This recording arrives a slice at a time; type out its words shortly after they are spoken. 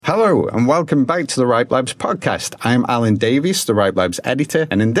Hello and welcome back to the Ripe Labs podcast. I'm Alan Davies, the Ripe Labs editor,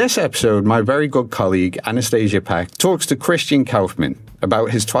 and in this episode, my very good colleague Anastasia Pak talks to Christian Kaufmann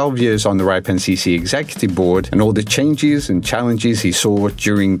about his 12 years on the Ripe NCC executive board and all the changes and challenges he saw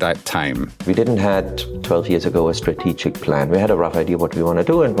during that time. We didn't have 12 years ago a strategic plan. We had a rough idea what we want to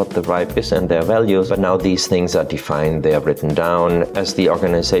do and what the Ripe is and their values, but now these things are defined, they are written down. As the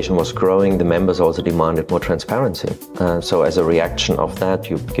organization was growing, the members also demanded more transparency. So as a reaction of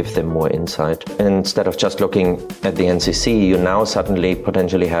that, you give them more insight. Instead of just looking at the NCC, you now suddenly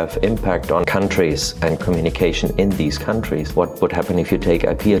potentially have impact on countries and communication in these countries. What would happen if you take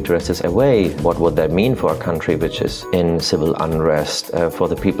IP addresses away? What would that mean for a country which is in civil unrest? For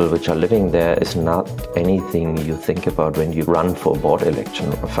the people which are living there is not anything you think about when you run for board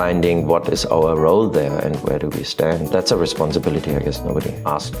election. Finding what is our role there and where do we stand. That's a responsibility I guess nobody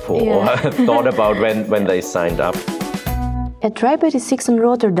asked for or thought about when they signed up. At Ripe 86 in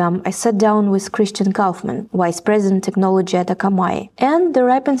Rotterdam, I sat down with Christian Kaufmann, Vice President Technology at Akamai, and the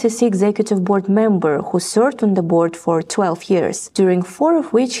Ripe NCC Executive Board member who served on the board for 12 years, during 4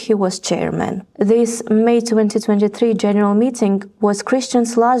 of which he was chairman. This May 2023 general meeting was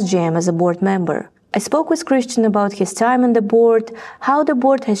Christian's last GM as a board member. I spoke with Christian about his time on the board, how the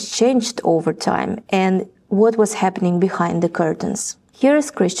board has changed over time, and what was happening behind the curtains. Here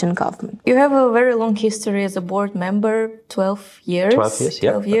is Christian Kaufmann. You have a very long history as a board member, 12 years. 12 years, yeah,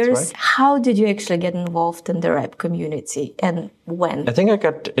 12 years. That's right. How did you actually get involved in the Ripe community and when? I think I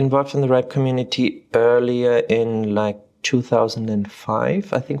got involved in the Ripe community earlier in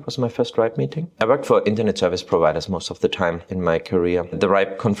 2005, I think was my first Ripe meeting. I worked for internet service providers most of the time in my career. The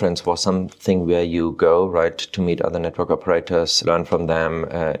Ripe conference was something where you go, right, to meet other network operators, learn from them,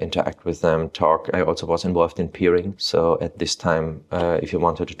 interact with them, talk. I also was involved in peering. So at this time, if you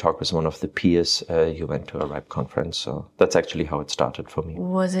wanted to talk with one of the peers, you went to a Ripe conference. So that's actually how it started for me.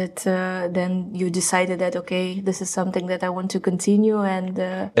 Was it then you decided that, okay, this is something that I want to continue and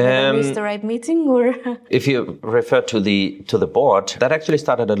miss the Ripe meeting? Or if you refer to the board, that actually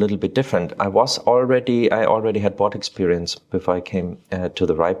started a little bit different. I already had board experience before I came to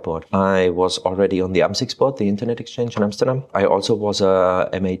the Ripe board. I was already on the AMSIX board, the Internet Exchange in Amsterdam. I also was a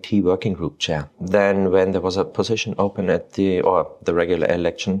MAT working group chair. Then when there was a position open at the regular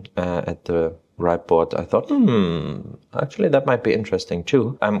election at the Ripe board, I thought, actually that might be interesting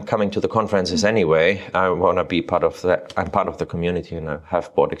too. I'm coming to the conferences anyway. I want to be part of that. I'm part of the community and I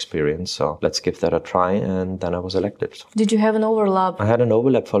have board experience. So let's give that a try. And then I was elected. did you have an overlap? I had an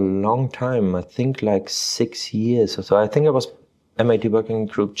overlap for a long time. I think 6 years or so. I think I was MAT working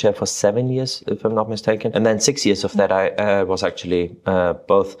group chair for 7 years, if I'm not mistaken. And then 6 years of that, I was actually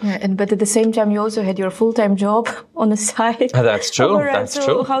both. Yeah, but at the same time, you also had your full-time job on the side. That's true. That's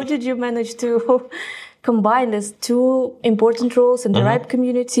true. How did you manage to combine these two important roles in the Ripe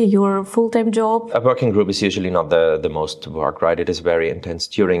community, your full-time job? A working group is usually not the most work, right? It is very intense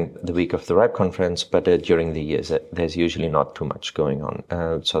during the week of the Ripe conference, but during the years, there's usually not too much going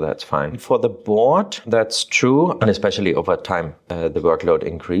on. So that's fine. For the board, that's true. And especially over time, the workload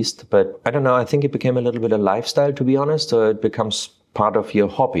increased. But I don't know, I think it became a little bit a lifestyle, to be honest. So it becomes part of your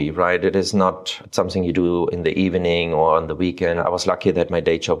hobby, right? It is not something you do in the evening or on the weekend. I was lucky that my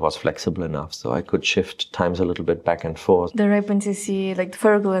day job was flexible enough, so I could shift times a little bit back and forth. The Ripe NCC, like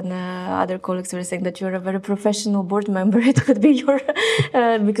Fergal and other colleagues were saying that you're a very professional board member. It could be your,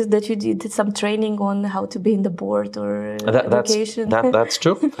 because that you did some training on how to be in the board or education. That's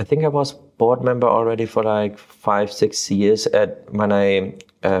true. I think I was board member already for 5-6 years when I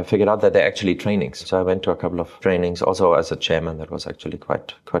figured out that they're actually trainings. So I went to a couple of trainings also as a chairman. That was actually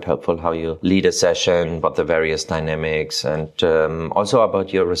quite helpful, how you lead a session, what the various dynamics, and also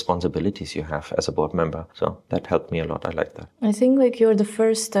about your responsibilities you have as a board member. So that helped me a lot. I like that. I think you're the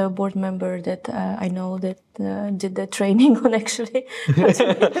first board member that I know that did the training on actually how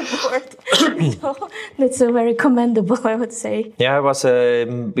to be the board. So that's very commendable, I would say. Yeah, I was.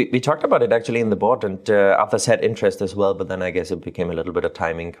 We talked about it actually in the board, and others had interest as well. But then I guess it became a little bit of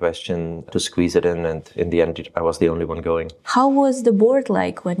timing question to squeeze it in, and in the end, I was the only one going. How was the board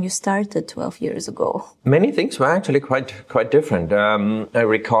like when you started 12 years ago? Many things were actually quite different. I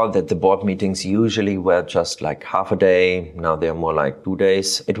recall that the board meetings usually were just half a day. Now they're more 2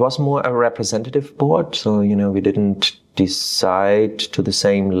 days. It was more a representative board, so we didn't decide to the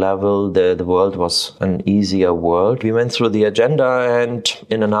same level. The world was an easier world. We went through the agenda and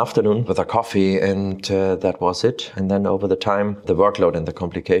in an afternoon with a coffee, and that was it. And then over the time, the workload and the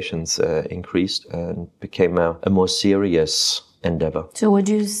complications increased and became a more serious endeavor. So would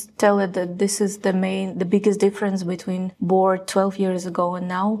you tell it that this is the biggest difference between board 12 years ago and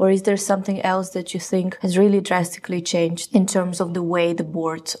now? Or is there something else that you think has really drastically changed in terms of the way the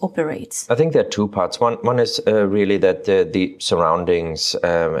board operates? I think there are two parts. One is really that the surroundings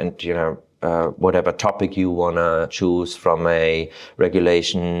and, whatever topic you want to choose, from a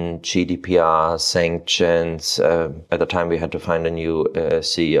regulation, GDPR, sanctions. At the time we had to find a new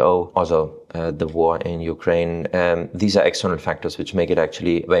CEO. Also, the war in Ukraine. These are external factors which make it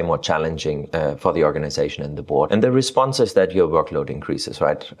actually way more challenging for the organization and the board. And the response is that your workload increases,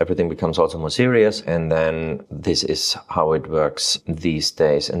 right? Everything becomes also more serious. And then this is how it works these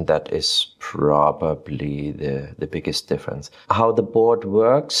days. And that is probably the biggest difference. How the board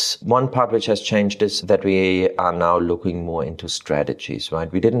works, one part which has changed is that we are now looking more into strategies,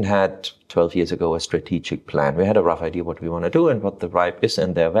 right? We didn't have 12 years ago a strategic plan. We had a rough idea what we want to do and what the RIPE is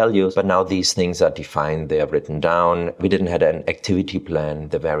and their values, but now these things are defined, they are written down. We didn't have an activity plan,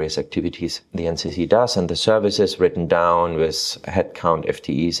 the various activities the NCC does, and the services written down with headcount,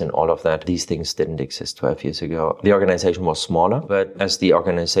 FTEs and all of that. These things didn't exist 12 years ago. The organization was smaller, but as the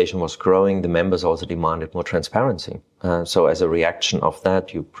organization was growing, the members also demanded more transparency. So as a reaction of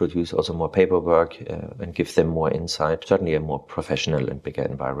that, you produce also more paperwork and give them more insight, certainly a more professional and bigger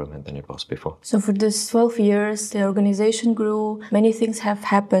environment than it was before. So for this 12 years, the organization grew. Many things have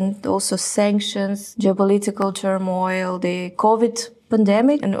happened, also sanctions, geopolitical turmoil, the COVID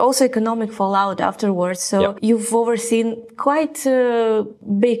pandemic, and also economic fallout afterwards. So You've overseen quite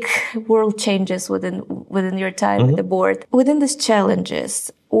big world changes within your time at the board. Within these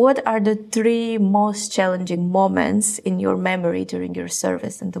challenges, what are the three most challenging moments in your memory during your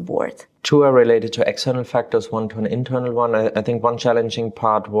service in the board? Two are related to external factors, one to an internal one. I think one challenging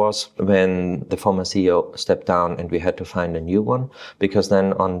part was when the former CEO stepped down and we had to find a new one, because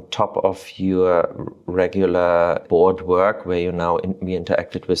then on top of your regular board work, where you now we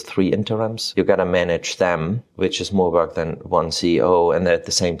interacted with 3 interims, you got to manage them, which is more work than one CEO, and at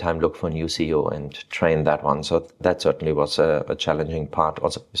the same time look for a new CEO and train that one. So that certainly was a challenging part,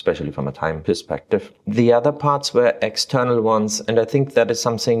 also especially from a time perspective. The other parts were external ones, and I think that is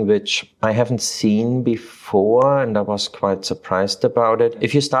something which I haven't seen before, and I was quite surprised about it.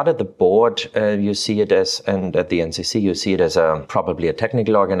 If you start at the board, you see it as, and at the NCC, you see it as probably a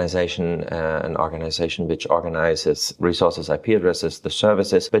technical organization, an organization which organizes resources, IP addresses, the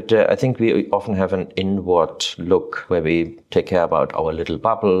services. But I think we often have an inward look where we take care about our little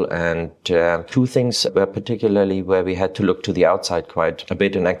bubble. And two things were particularly where we had to look to the outside quite a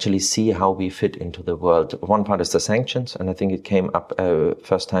bit and actually see how we fit into the world. One part is the sanctions, and I think it came up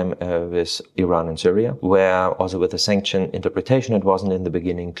first time with Iran and Syria, where also with the sanction interpretation, it wasn't in the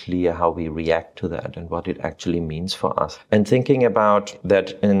beginning clear how we react to that and what it actually means for us. And thinking about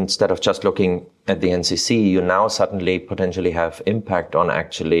that, instead of just looking at the NCC, you now suddenly potentially have impact on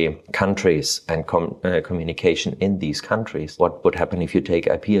actually countries and communication in these countries. What would happen if you take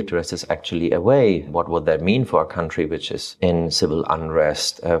IP addresses actually away? What would that mean for a country which is in civil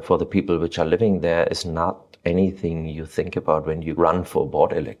unrest? For the people which are living there is not anything you think about when you run for a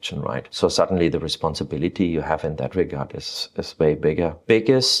board election, right? So suddenly the responsibility you have in that regard is way bigger.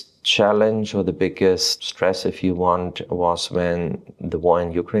 Biggest challenge, or the biggest stress, if you want, was when the war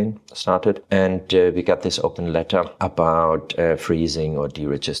in Ukraine started, and we got this open letter about freezing or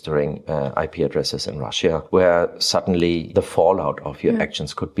deregistering IP addresses in Russia, where suddenly the fallout of your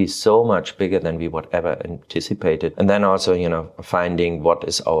actions could be so much bigger than we would ever anticipated. And then also, finding what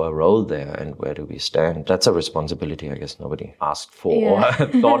is our role there and where do we stand. That's a responsibility I guess nobody asked for or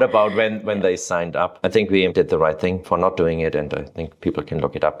thought about when they signed up. I think we did the right thing for not doing it, and I think people can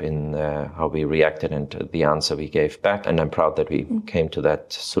look it up in how we reacted and the answer we gave back. And I'm proud that we came to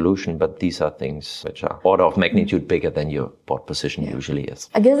that solution. But these are things which are order of magnitude bigger than your board position usually is.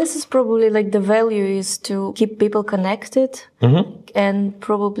 I guess this is probably like the value is to keep people connected. And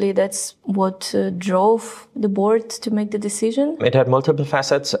probably that's what drove the board to make the decision. It had multiple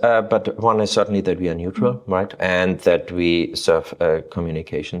facets, but one is certainly that we are neutral, right? And that we serve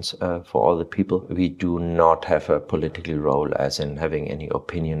communications for all the people. We do not have a political role, as in having any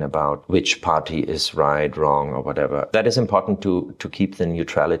opinion about which party is right, wrong, or whatever. That is important to keep the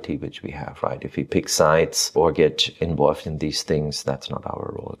neutrality which we have, right? If we pick sides or get involved in these things, that's not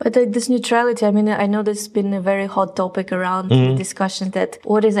our role. But this neutrality, I mean, I know this has been a very hot topic around discussions that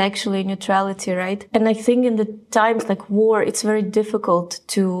what is actually neutrality, right? And I think in the times like war, it's very difficult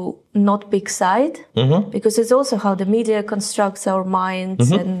to not pick side, because it's also how the media constructs our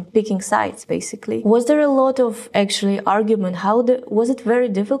minds and picking sides, basically. Was there a lot of actually argument? Was it very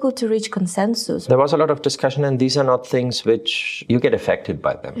difficult difficult to reach consensus? There was a lot of discussion, and these are not things which you get affected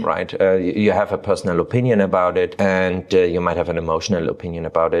by them, right? You have a personal opinion about it, and you might have an emotional opinion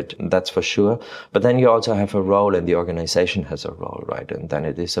about it, that's for sure. But then you also have a role, and the organization has a role, right? And then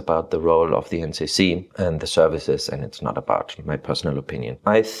it is about the role of the NCC and the services, and it's not about my personal opinion.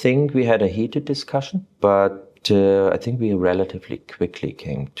 I think we had a heated discussion, but I think we relatively quickly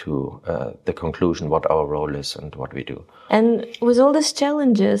came to the conclusion what our role is and what we do. And with all these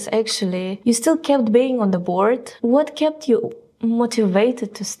challenges, actually, you still kept being on the board. What kept you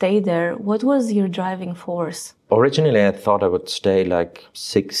motivated to stay there? What was your driving force? Originally, I thought I would stay like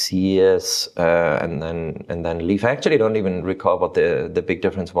 6 years and then leave. I actually don't even recall what the big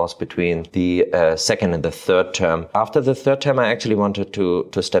difference was between the second and the third term. After the third term, I actually wanted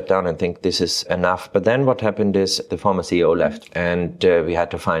to step down and think this is enough. But then what happened is the former CEO left, and we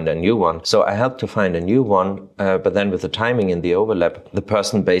had to find a new one. So I helped to find a new one. But then with the timing and the overlap, the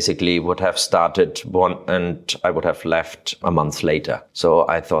person basically would have started one and I would have left a month later. So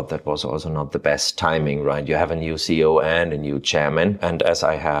I thought that was also not the best timing, right? You have a new CEO and a new chairman. And as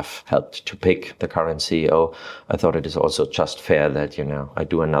I have helped to pick the current CEO, I thought it is also just fair that, I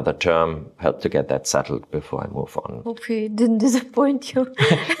do another term, help to get that settled before I move on. Hopefully it didn't disappoint you.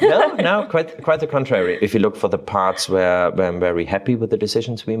 No, quite the contrary. If you look for the parts where I'm very happy with the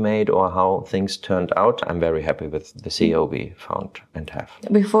decisions we made or how things turned out, I'm very happy with the CEO we found and have.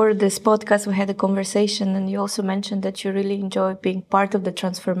 Before this podcast, we had a conversation, and you also mentioned that you really enjoy being part of the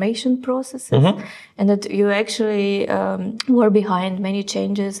transformation processes, and that you actually were behind many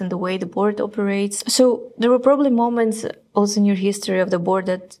changes in the way the board operates. So there were probably moments also in your history of the board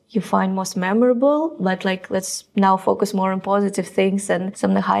that you find most memorable, but let's now focus more on positive things and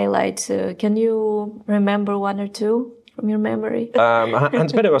some of the highlights. Can you remember one or two from your memory?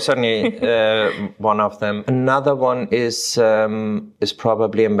 Hans-Peter was certainly one of them. Another one is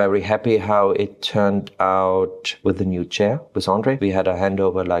probably, I'm very happy how it turned out with the new chair, with Andre. We had a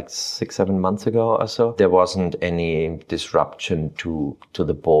handover 6-7 months ago or so. There wasn't any disruption to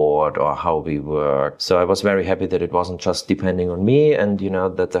the board or how we work. So I was very happy that it wasn't just depending on me and,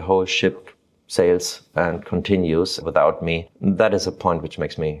 that the whole ship sails and continues without me. That is a point which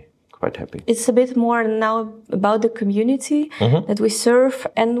makes me quite happy. It's a bit more now about the community that we serve,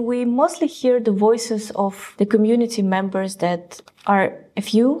 and we mostly hear the voices of the community members that are a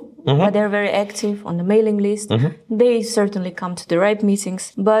few, but they're very active on the mailing list. They certainly come to the RIPE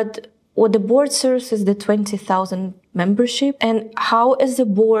meetings, but what the board serves is the 20,000 membership. And how, as a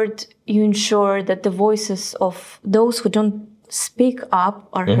board, you ensure that the voices of those who don't speak up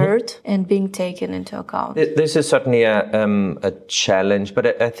are heard and being taken into account? This is certainly a challenge,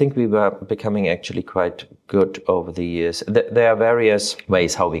 but I think we were becoming actually quite good over the years. There are various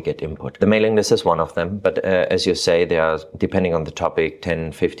ways how we get input. The mailing list is one of them, but as you say, there are, depending on the topic,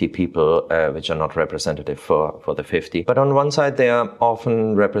 10, 50 people which are not representative for the 50. But on one side, they are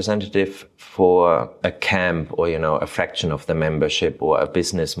often representative for a camp or, a fraction of the membership or a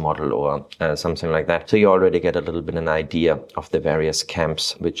business model or something like that. So you already get a little bit an idea of the various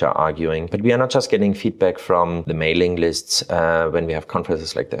camps which are arguing. But we are not just getting feedback from the mailing lists when we have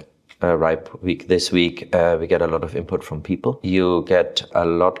conferences like that. RIPE week this week, we get a lot of input from people. You get a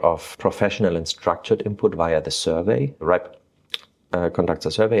lot of professional and structured input via the survey. RIPE conducts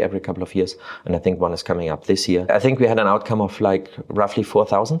a survey every couple of years, and I think one is coming up this year. I think we had an outcome of roughly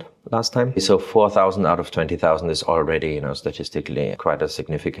 4,000 last time. So 4,000 out of 20,000 is already, statistically quite a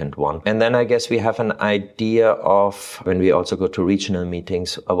significant one. And then I guess we have an idea of, when we also go to regional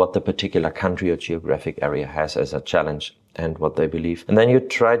meetings, of what the particular country or geographic area has as a challenge and what they believe. And then you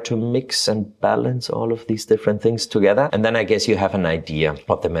try to mix and balance all of these different things together. And then I guess you have an idea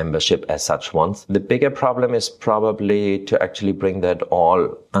what the membership as such wants. The bigger problem is probably to actually bring that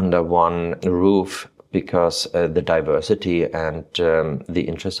all under one roof, because the diversity and the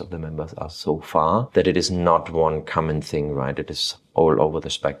interests of the members are so far that it is not one common thing, right? It is all over the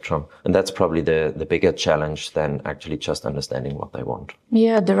spectrum. And that's probably the bigger challenge than actually just understanding what they want.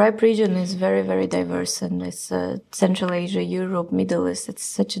 Yeah, the RIPE region is very, very diverse, and it's Central Asia, Europe, Middle East. It's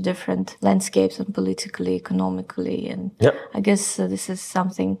such a different landscapes and politically, economically. And I guess this is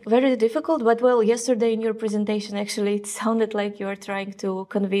something very difficult. But yesterday in your presentation, actually, it sounded like you were trying to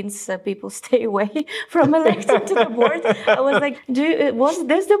convince people stay away from electing to the board. I was like, was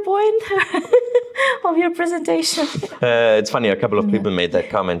this the point of your presentation? It's funny, a couple of people made that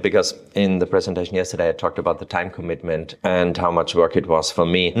comment, because in the presentation yesterday, I talked about the time commitment and how much work it was for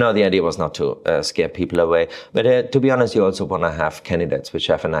me. No, the idea was not to scare people away. But to be honest, you also want to have candidates which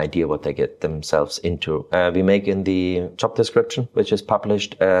have an idea what they get themselves into. We make in the job description, which is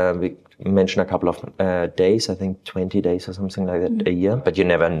published, we mention a couple of days, I think 20 days or something like that a year. But you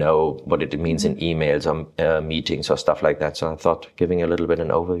never know what it means in emails or meetings or stuff like that. So I thought giving a little bit an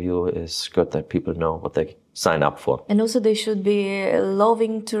overview is good, that people know what they sign up for. And also they should be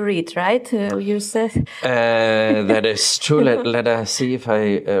loving to read, right? You said. That is true. Let us see if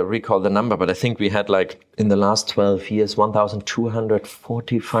I recall the number, but I think we had in the last 12 years,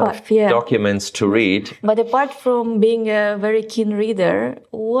 1,245 documents to read. But apart from being a very keen reader,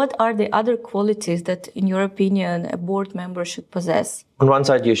 what are the other qualities that, in your opinion, a board member should possess? On one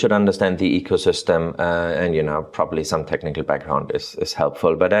side, you should understand the ecosystem, and probably some technical background is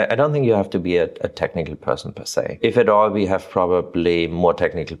helpful. But I don't think you have to be a technical person per se. If at all, we have probably more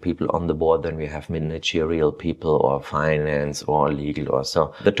technical people on the board than we have managerial people or finance or legal or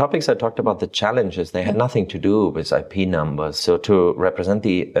so. The topics I talked about, the challenges, they had nothing to do with IP numbers. So to represent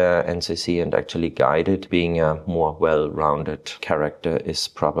the NCC and actually guide it, being a more well-rounded character is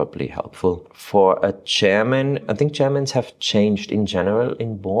probably helpful. For a chairman, I think chairmans have changed in general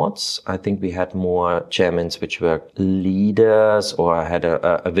in boards. I think we had more chairmans which were leaders or had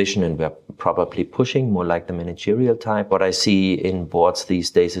a vision and were probably pushing, more like the managerial type. What I see in boards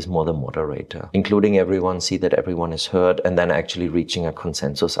these days is more the moderator, including everyone, see that everyone is heard, and then actually reaching a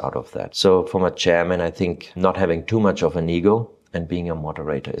consensus out of that. So from a chairman, I think not having too much of an ego and being a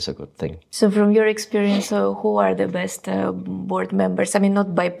moderator is a good thing. So from your experience, who are the best board members? I mean,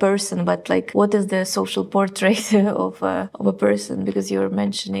 not by person, but what is the social portrait of a person? Because you were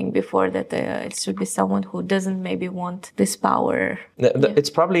mentioning before that it should be someone who doesn't maybe want this power. It's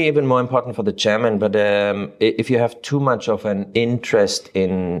probably even more important for the chairman, but if you have too much of an interest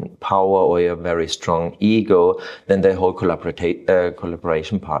in power or a very strong ego, then the whole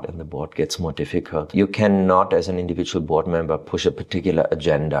collaboration part in the board gets more difficult. You cannot, as an individual board member, push a particular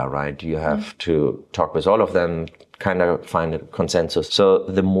agenda, right? You have to talk with all of them, kind of find a consensus. So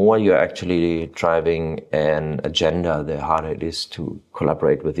the more you're actually driving an agenda, the harder it is to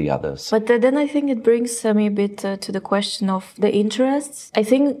collaborate with the others. But then I think it brings me a bit to the question of the interests. I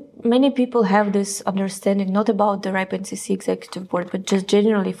think many people have this understanding, not about the RIPE NCC executive board, but just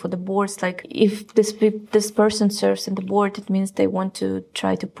generally for the boards. If this person serves in the board, it means they want to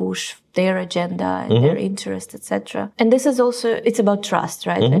try to push their agenda and their interests, etc. And this is also, it's about trust,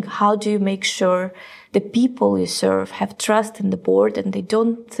 right? How do you make sure the people you serve have trust in the board and they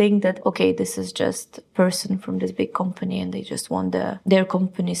don't think that, okay, this is just a person from this big company and they just want their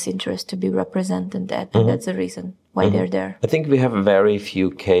company's interest to be represented, and that's the reason why they're there. I think we have very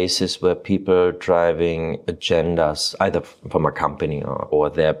few cases where people are driving agendas either from a company or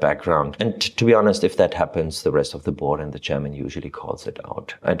their background. And to be honest, if that happens, the rest of the board and the chairman usually calls it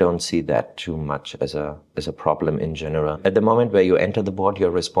out. I don't see that too much as a problem in general. At the moment where you enter the board, you're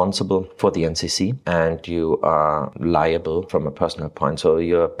responsible for the NCC and you are liable from a personal point. So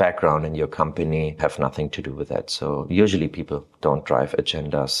your background and your company have nothing to do with that. So usually people don't drive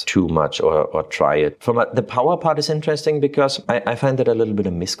agendas too much or try it. From the power part is interesting because I find that a little bit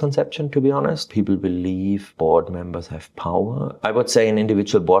of misconception, to be honest. People believe board members have power. I would say an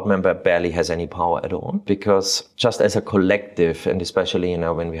individual board member barely has any power at all, because just as a collective, and especially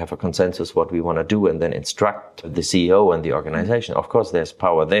when we have a consensus what we want to do and then instruct the CEO and the organization, of course there's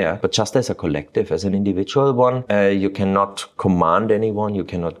power there, but just as a collective, as an individual one, you cannot command anyone, you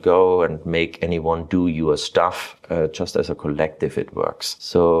cannot go and make anyone do your stuff. Just as a collective it works.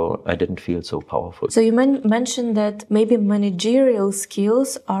 So I didn't feel so powerful. So you mentioned that maybe managerial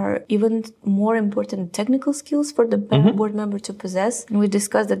skills are even more important than technical skills for the board member to possess. And we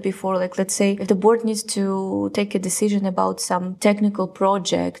discussed that before. Let's say if the board needs to take a decision about some technical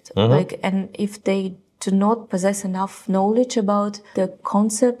project, and if they do not possess enough knowledge about the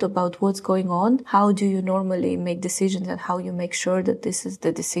concept, about what's going on, how do you normally make decisions and how you make sure that this is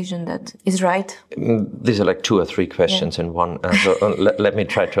the decision that is right? These are 2 or 3 questions in one. So let me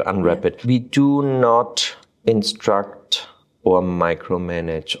try to unwrap it. We do not instruct or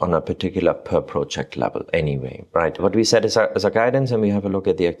micromanage on a particular per project level anyway, right? What we said is a guidance, and we have a look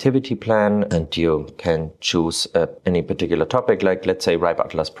at the activity plan, and you can choose any particular topic. Let's say RIPE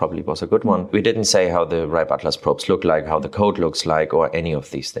Atlas probably was a good one. We didn't say how the RIPE Atlas probes look like, how the code looks like, or any of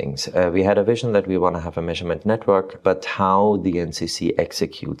these things. We had a vision that we want to have a measurement network, but how the NCC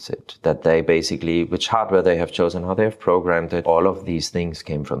executes it, that they basically, which hardware they have chosen, how they have programmed it, all of these things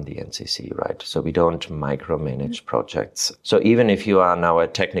came from the NCC, right? So we don't micromanage projects. So even if you are now a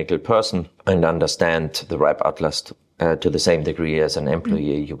technical person, and understand the RIPE Atlas to the same degree as an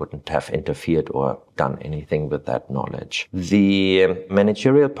employee, you wouldn't have interfered or done anything with that knowledge. The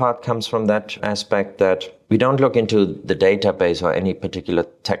managerial part comes from that aspect that we don't look into the database or any particular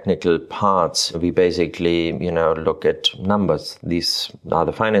technical parts. We basically, look at numbers. These are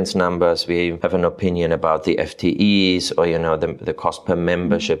the finance numbers. We have an opinion about the FTEs or, the cost per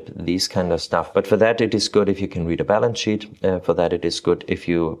membership, these kind of stuff. But for that, it is good if you can read a balance sheet. For that, it is good if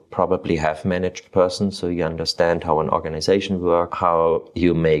you probably have managed persons, so you understand how an organization works, how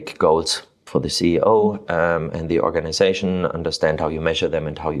you make goals for the CEO and the organization, understand how you measure them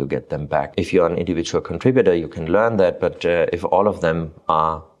and how you get them back. If you're an individual contributor, you can learn that, but if all of them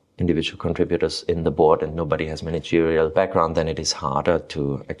are individual contributors in the board and nobody has managerial background, then it is harder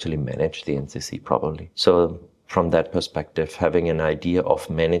to actually manage the NCC properly. So from that perspective, having an idea of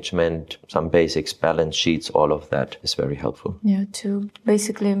management, some basics, balance sheets, all of that is very helpful. Yeah, to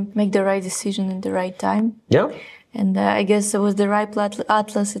basically make the right decision in the right time. Yeah. And I guess with the RIPE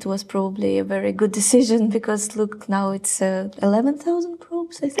Atlas, it was probably a very good decision because look, now it's 11,000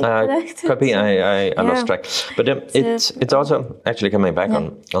 probes, I think. Correct? Could be, I lost track. But it's also, actually coming back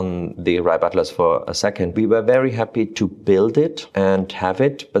on the RIPE Atlas for a second, we were very happy to build it and have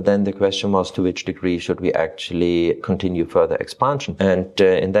it, but then the question was to which degree should we actually continue further expansion? And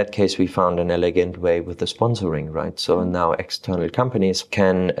in that case, we found an elegant way with the sponsoring, right? So now external companies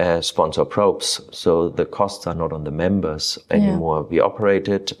can sponsor probes, so the costs are not on the members anymore. We operate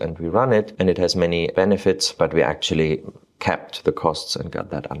it and we run it, and it has many benefits, but we actually kept the costs and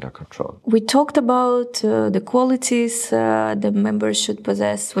got that under control. We talked about the qualities the members should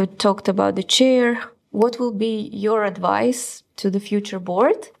possess. We talked about the chair. What will be your advice to the future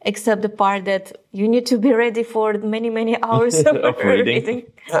board, except the part that you need to be ready for many, many hours of reading?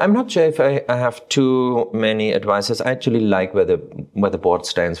 I'm not sure if I have too many advices. I actually like where the board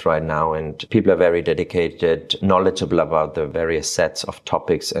stands right now, and people are very dedicated, knowledgeable about the various sets of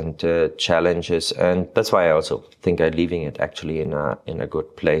topics and challenges, and that's why I also think I'm leaving it actually in a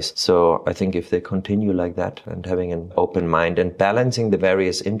good place. So I think if they continue like that and having an open mind and balancing the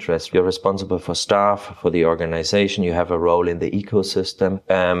various interests, you're responsible for staff, for the organization, you have a role in the ecosystem,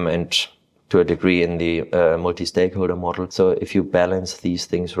 and to a degree in the multi-stakeholder model. So if you balance these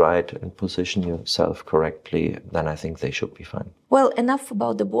things right and position yourself correctly, then I think they should be fine. Well, enough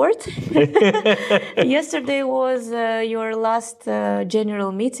about the board. Yesterday was your last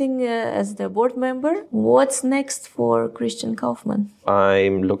general meeting as the board member. What's next for Christian Kaufmann?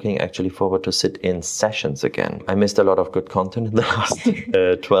 I'm looking actually forward to sit in sessions again. I missed a lot of good content in the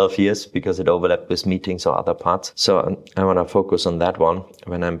last 12 years because it overlapped with meetings or other parts. So I want to focus on that one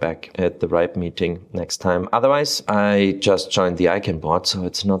when I'm back at the RIPE meeting next time. Otherwise, I just joined the ICANN board, so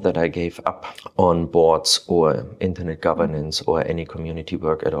it's not that I gave up on boards or internet governance or any community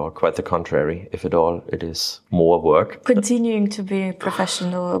work at all. Quite the contrary. If at all, it is more work. Continuing to be a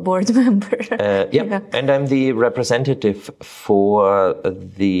professional board member. Yeah, and I'm the representative for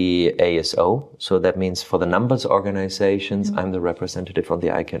the ASO. So that means for the numbers organizations, I'm the representative on the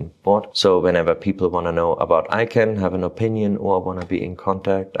ICANN board. So whenever people want to know about ICANN, have an opinion or want to be in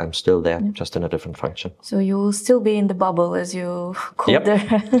contact, I'm still there, just in a different function. So you will still be in the bubble, as you call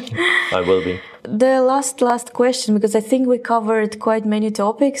it. I will be. The last question, because I think we covered quite many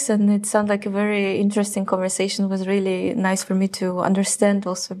topics and it sounded like a very interesting conversation. It was really nice for me to understand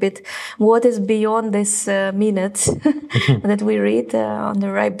also a bit what is beyond this minute that we read on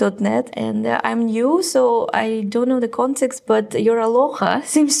the RIPE.net. And I'm new, so I don't know the context, but your Aloha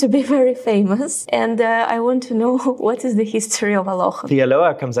seems to be very famous. And I want to know what is the history of Aloha. The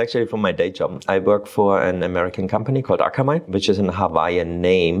Aloha comes actually from my day job. I work for an American company called Akamai, which is a Hawaiian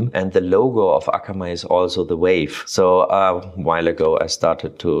name. And the logo of Akamai is also the wave. So a while ago, I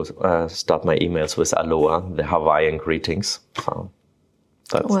started to start my emails with Aloha, the Hawaiian greetings.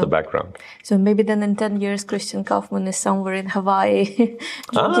 That's the background. So maybe then in 10 years, Christian Kaufmann is somewhere in Hawaii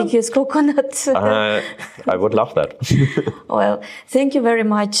drinking his coconut. I would love that. Well, thank you very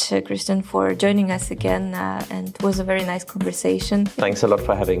much, Christian, for joining us again. And it was a very nice conversation. Thanks a lot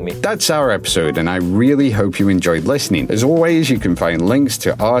for having me. That's our episode, and I really hope you enjoyed listening. As always, you can find links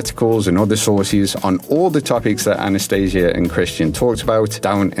to articles and other sources on all the topics that Anastasia and Christian talked about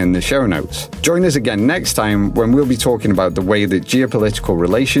down in the show notes. Join us again next time when we'll be talking about the way that geopolitical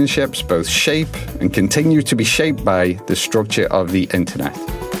relationships both shape and continue to be shaped by the structure of the internet.